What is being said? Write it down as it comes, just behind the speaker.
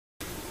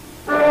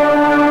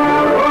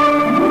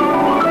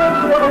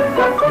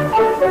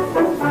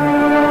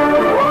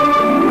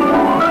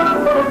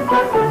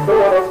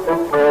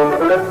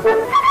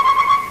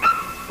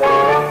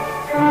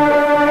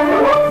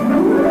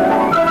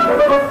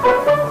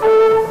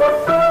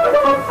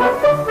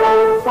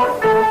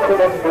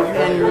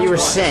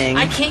saying.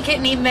 I can't get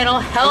any mental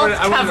health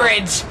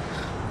coverage.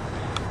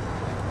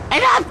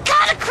 And I'm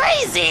kind of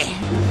crazy.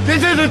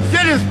 This is a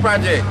Dennis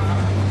project.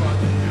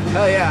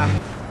 Hell yeah.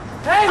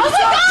 Hey, what's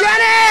up,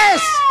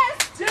 Dennis?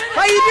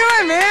 How you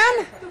doing,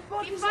 man?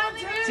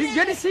 He's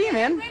Good to see you,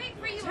 man.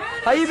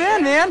 How you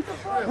been, man?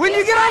 When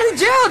you get out of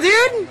jail,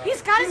 dude?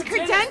 He's got his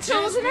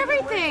credentials and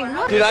everything.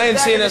 Dude, I ain't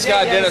seen this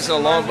guy Dennis in a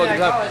long fucking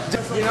time.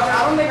 You know,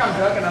 I don't think I'm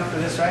drunk enough for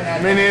this right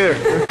now. Me neither.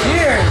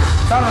 Cheers!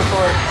 It's on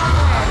record.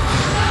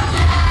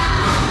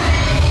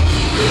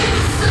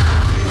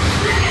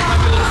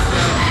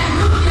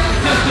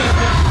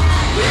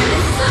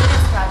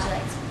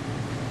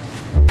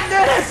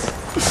 Dennis!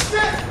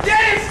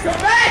 Dennis,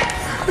 come back!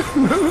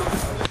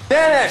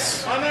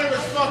 Dennis! My name is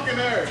fucking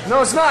Eric.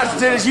 No, it's not,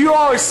 Dennis. You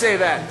always say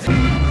that.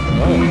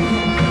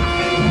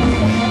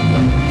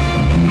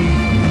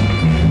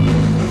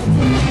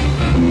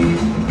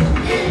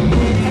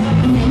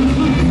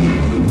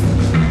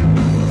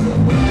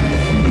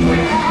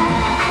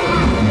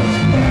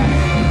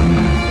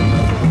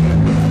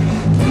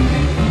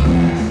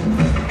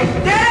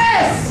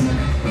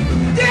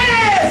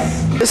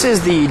 This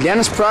is the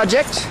Dennis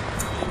Project.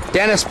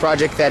 Dennis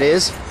Project, that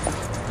is.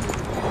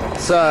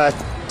 It's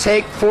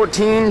take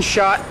 14,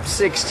 shot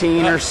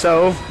 16 or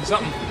so.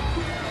 Something.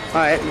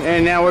 Alright,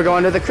 and now we're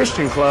going to the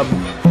Christian Club.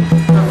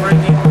 Adam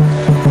Frankie.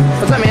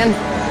 What's up, man?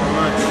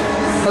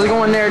 How's it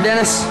going there,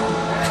 Dennis?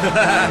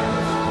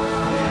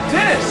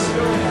 Dennis!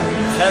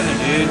 Kevin,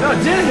 dude. No,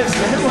 Dennis,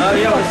 man. Oh,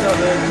 yeah, what's up,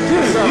 man?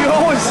 Dude, you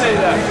always say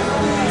that.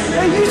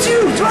 Hey, you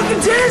too! Talking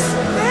Dennis?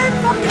 Man,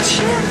 fucking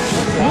shit!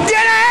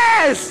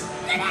 Dennis!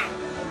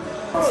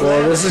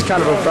 So this is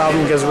kind of a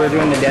problem because we're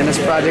doing the Dennis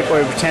Project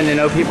where we pretend to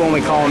know people and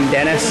we call them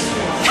Dennis.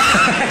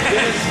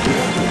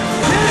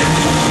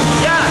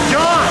 Yeah,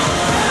 John!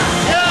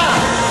 Yeah!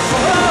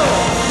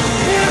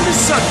 Man, this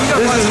sucks.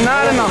 This is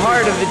not in the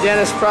heart of the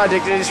Dennis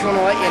Project. I just want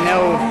to let you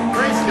know.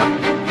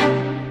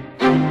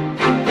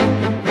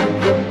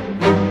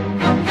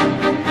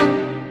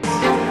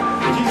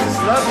 Jesus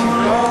loves you,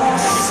 bro.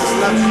 Jesus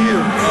loves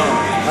you.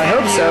 I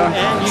hope so.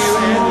 And you.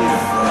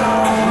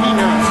 He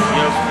knows.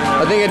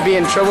 I think I'd be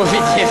in trouble if he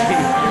didn't.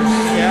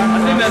 Yeah? I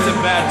think that's a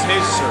bad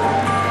taste, sir.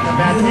 A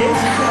bad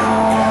taste?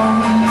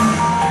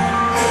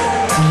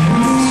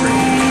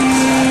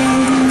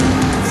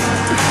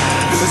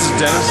 This is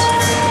Dennis.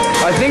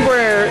 I think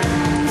we're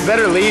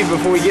better leave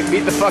before we get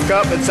beat the fuck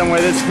up at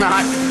somewhere that's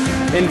not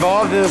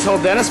involved in this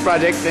whole Dennis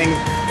Project thing.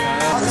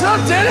 What's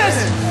up, Dennis?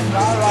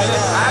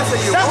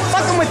 Stop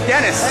fucking with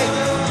Dennis.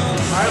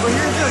 Alright, well,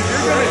 here's the deal.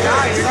 You're gonna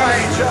die. You're gonna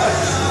be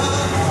judged.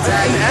 It's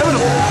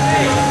inevitable.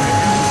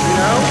 You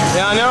know?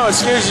 Yeah, I know. It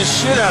scares the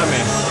shit out of me.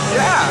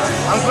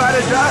 Yeah, I'm glad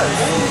it does.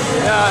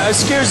 Yeah, it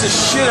scares the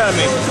shit out of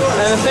me.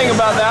 And the thing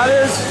about that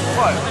is,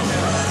 What?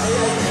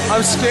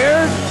 I'm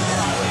scared.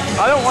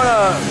 I don't want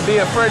to be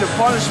afraid of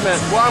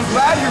punishment. Well, I'm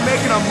glad you're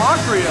making a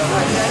mockery of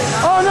it.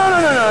 Oh,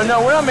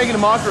 no, we're not making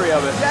a mockery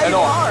of it Yeah, at you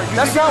all. are. You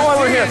That's think not it's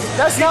why we're here. serious.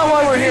 That's not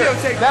why we're here.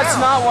 Video taken That's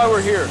down. not why we're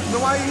here.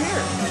 Then why are you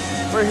here?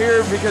 We're here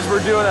because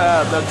we're doing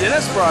the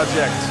Dennis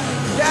Project.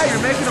 Yeah,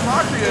 you're making a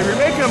mockery of it. You're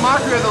making a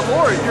mockery of the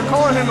Lord. You're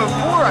calling him a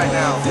fool right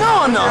now.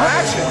 No, I'm not. Your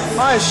actions.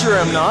 I assure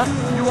am not.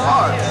 You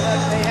are.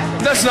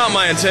 That's not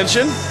my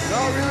intention. No,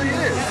 it really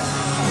is.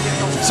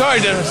 Sorry,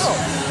 Dennis.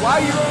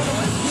 Why you...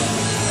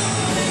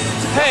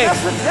 Hey,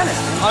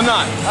 I'm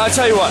not. I'll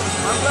tell you what.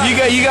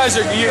 You guys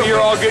are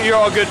you're all good. You're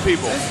all good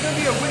people. This is going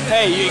to be a witness.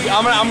 Hey,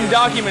 I'm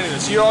documenting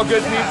this. You're all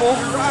good people.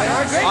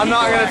 I'm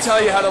not going to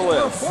tell you how to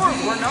live.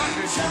 We're not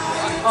good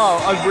people.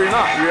 Oh, we're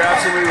not. You're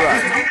absolutely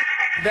right.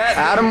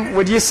 Adam,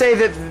 would you say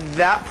that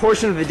that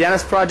portion of the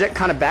Dennis Project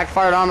kind of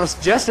backfired on us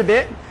just a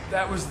bit?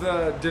 That was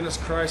the Dennis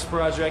Christ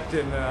Project,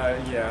 and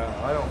yeah,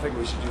 I don't think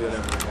we should do that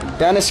ever again.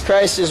 Dennis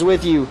Christ is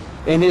with you.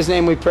 In his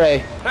name we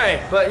pray.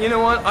 Hey, but you know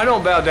what? I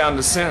don't bow down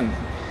to sin.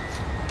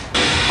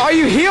 Are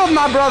you healed,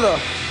 my brother?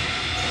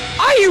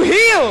 Are you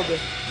healed?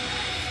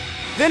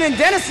 Then in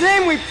Dennis'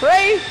 name we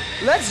pray.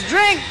 Let's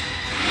drink.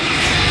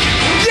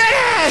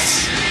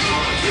 Dennis!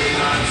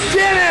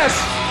 Dennis!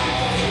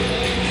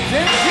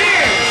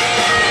 Cheers!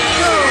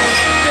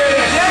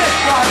 Dennis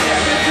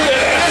Project.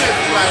 Dennis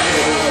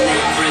Project.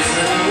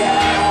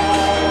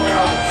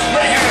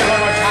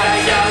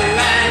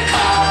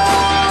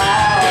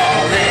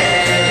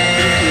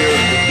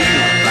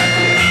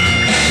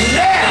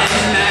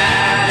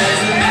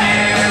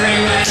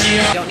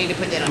 You don't need to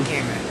put that on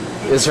camera.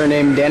 Is her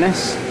name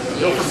Dennis?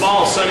 Go for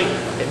balls, Sonny.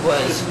 It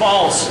was.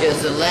 Balls. It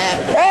was the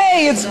lab.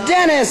 Hey, it's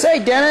Dennis. Hey,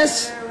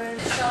 Dennis.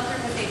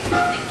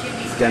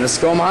 Dennis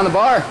going behind the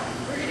bar.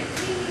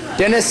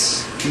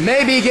 Dennis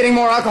may be getting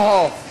more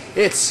alcohol.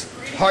 It's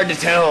hard to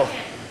tell.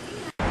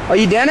 Are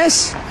you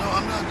Dennis? No,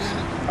 I'm not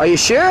Dennis. Are you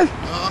sure? No,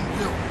 I'm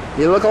Joe.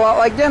 You look a lot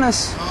like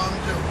Dennis. No, I'm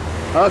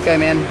Joe. Okay,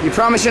 man. You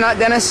promise you're not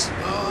Dennis? No,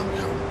 I'm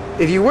Joe.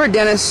 If you were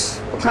Dennis,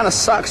 what kind of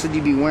socks would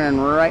you be wearing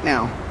right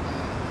now?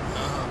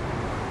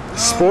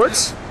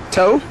 Sports?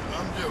 Toe?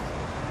 I'm Joe.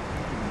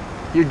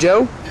 You're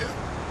Joe? Yeah.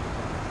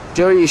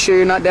 Joe, are you sure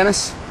you're not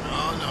Dennis?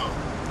 No, no.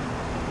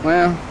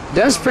 Well,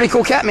 Dennis is a pretty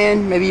cool cat,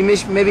 man. Maybe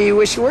you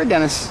wish you were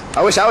Dennis.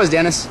 I wish I was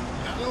Dennis. I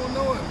don't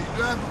know him. You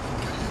drive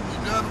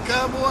a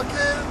cowboy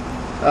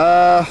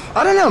cab?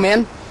 I don't know,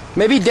 man.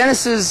 Maybe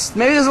there's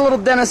a little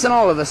Dennis in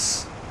all of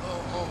us.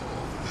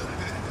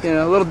 You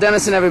know, a little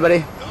Dennis in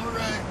everybody.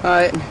 All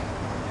right.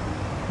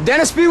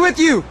 Dennis be with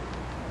you.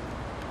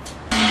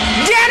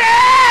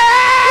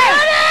 Dennis!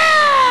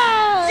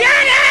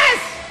 Dennis!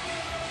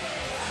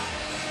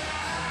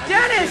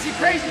 Dennis, you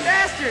crazy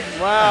bastard!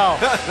 Wow.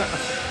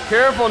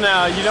 Careful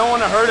now. You don't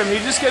want to hurt him. He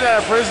just got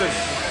out of prison.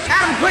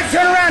 Adam, quick,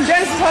 turn around.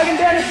 Dennis is hugging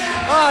Dennis.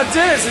 Oh,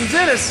 Dennis and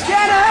Dennis.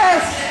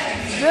 Dennis!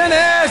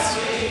 Dennis!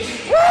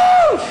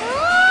 Woo!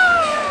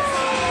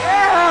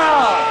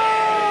 Yeah!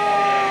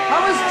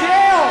 How was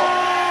jail?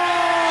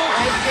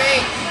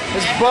 Great.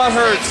 His butt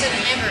hurts.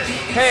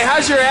 Hey,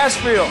 how's your ass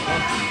feel?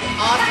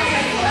 Awesome.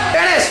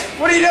 Dennis,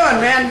 what are you doing,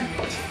 man?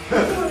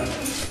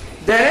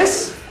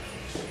 Dennis?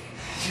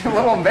 You're a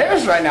little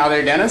embarrassed right now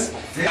there, Dennis.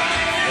 Here's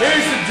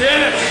the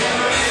Dennis.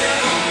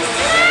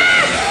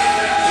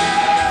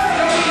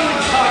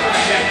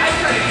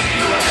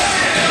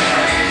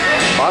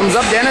 Bottoms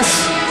up,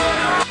 Dennis.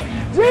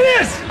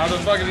 Dennis! How the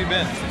fuck have you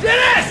been?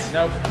 Dennis!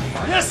 Nope.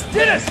 Yes,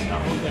 Dennis!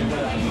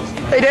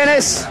 Hey,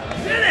 Dennis.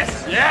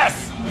 Dennis!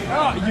 Yes!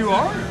 Oh, you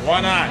are?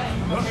 Why not?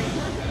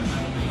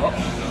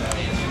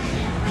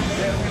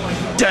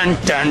 Dun,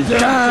 dun,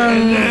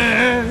 dun.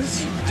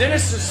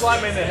 Dennis just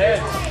slapped me in the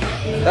head.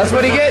 That's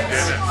what he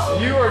gets.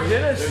 You are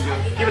Dennis?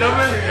 Give it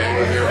over.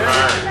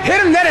 Hit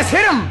him, Dennis,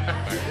 hit him.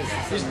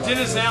 He's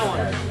Dennis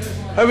Allen.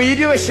 Oh, will you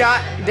do a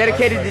shot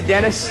dedicated to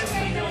Dennis?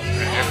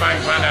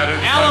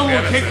 Allen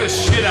will kick the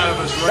shit out of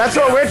us right That's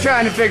what we're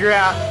trying to figure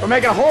out. We're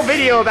making a whole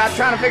video about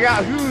trying to figure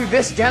out who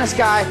this Dennis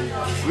guy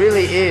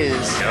really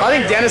is. I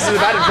think Dennis is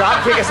about to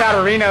drop kick us out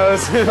of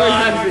Reno's.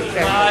 Cut.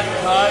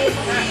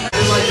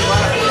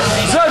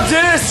 What's up,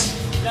 Dennis?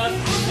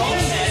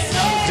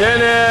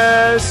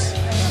 Dennis!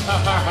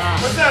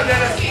 What's up,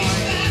 Dennis?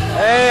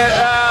 Hey,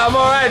 I'm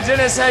alright,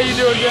 Dennis. How you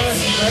doing,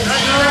 Dennis?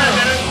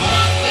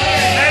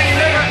 Hey,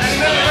 Dennis!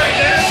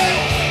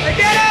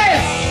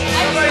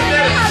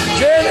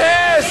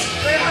 Dennis!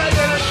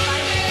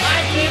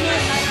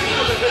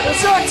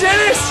 What's up,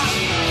 Dennis?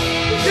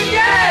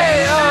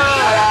 Hey!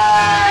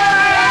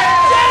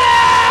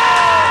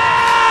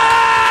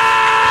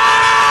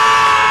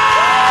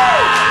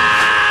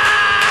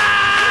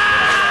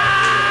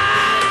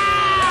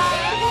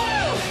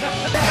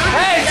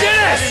 Hey,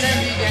 Dennis!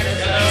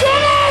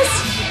 Dennis!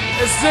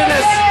 It's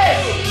Dennis!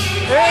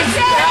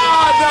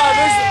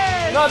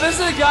 No, this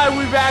is a guy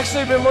we've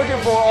actually been looking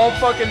for all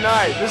fucking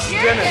night. This is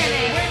Dennis.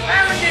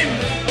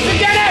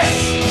 Dennis!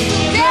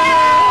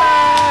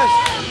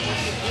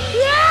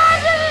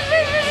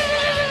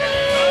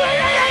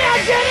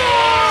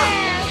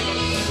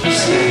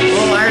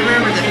 Well, I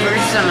remember the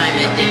first time I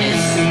met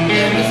Dennis.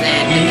 It was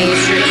at the gay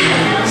street.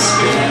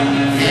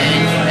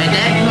 And at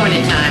that point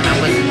in time, I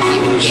wasn't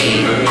even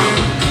gay.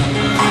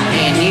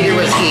 And neither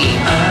was he.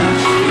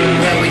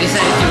 But we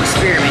decided to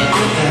experiment.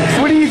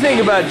 What do you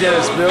think about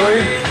Dennis,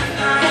 Billy?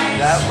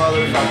 That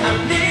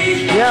motherfucker.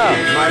 Yeah.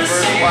 My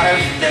first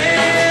wife.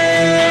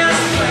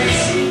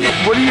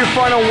 What are your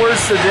final words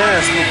to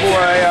Dennis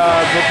before I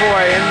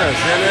end this?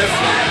 Dennis,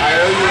 I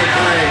owe you a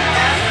drink.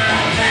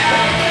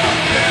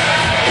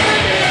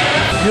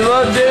 You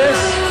love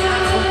Dennis?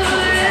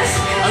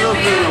 I don't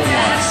feel no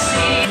more.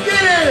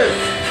 Dennis!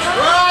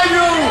 Where are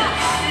you?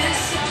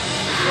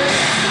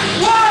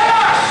 1,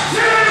 2,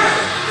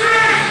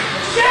 3,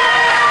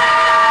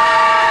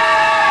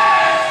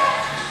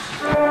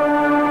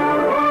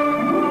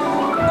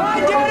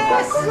 Bye,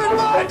 Dennis!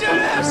 Goodbye,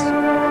 Dennis!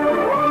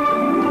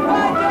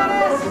 Bye,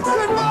 Dennis!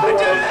 Goodbye,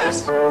 Dennis!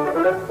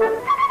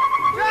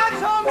 Drive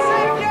home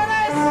safe,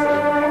 Dennis!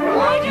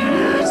 Bye,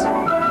 Dennis!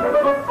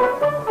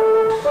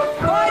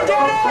 Bye,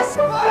 Dennis!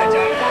 Bye,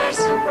 Dennis!